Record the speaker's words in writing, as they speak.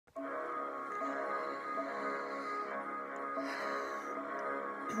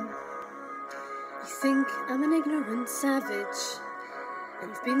You think I'm an ignorant savage,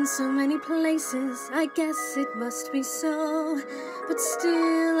 and I've been so many places, I guess it must be so. But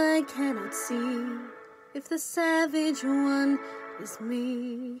still I cannot see if the savage one is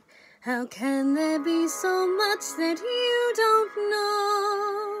me. How can there be so much that you don't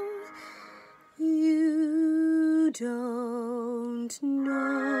know? You don't know.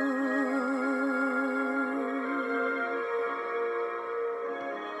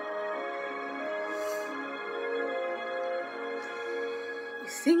 You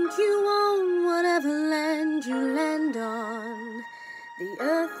think you own whatever land you land on. The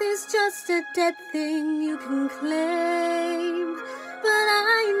earth is just a dead thing you can claim. But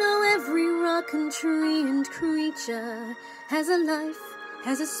I know every rock and tree and creature has a life,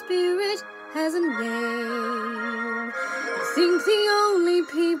 has a spirit, has a name. You think the only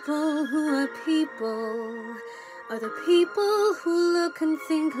people who are people are the people who look and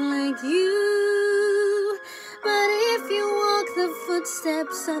think like you. But if you walk the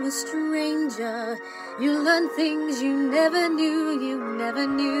footsteps of a stranger, you learn things you never knew,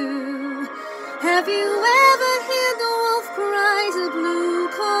 Have you ever heard the wolf cry to the blue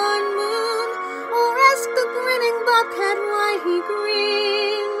corn moon, or ask the grinning bobcat why he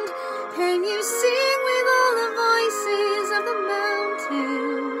grinned? Can you sing with all the voices of the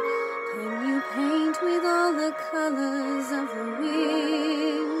mountain? Can you paint with all the colors of the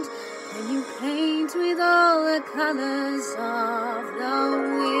wind? Can you paint with all the colors of the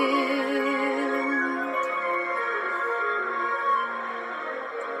wind?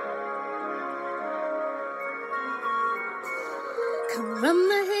 Come run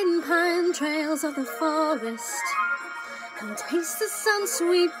the hidden pine trails of the forest. Come taste the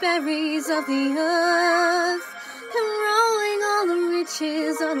sun-sweet berries of the earth. Come rolling all the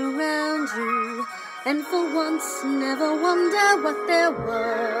riches all around you, and for once never wonder what they're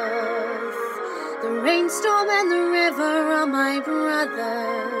worth. The rainstorm and the river are my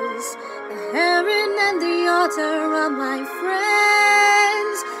brothers. The heron and the otter are my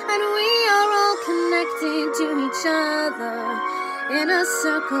friends. And we are all connected to each other in a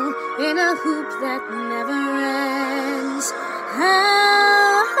circle, in a hoop that never ends.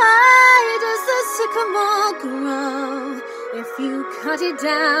 How high does the sycamore grow? If you cut it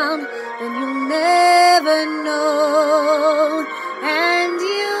down, then you'll never know. And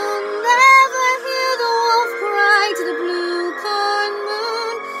you'll never hear the wolf cry to the blue corn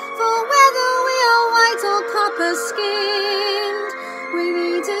moon. For whether we are white or copper-skinned, we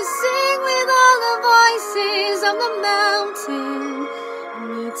need to sing with all the voices of the mountain. We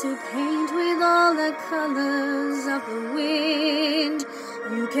need to paint with all the colors of the wind.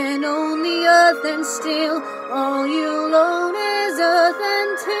 You can own the earth and still all you'll own is earth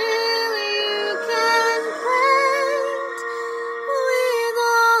and tin.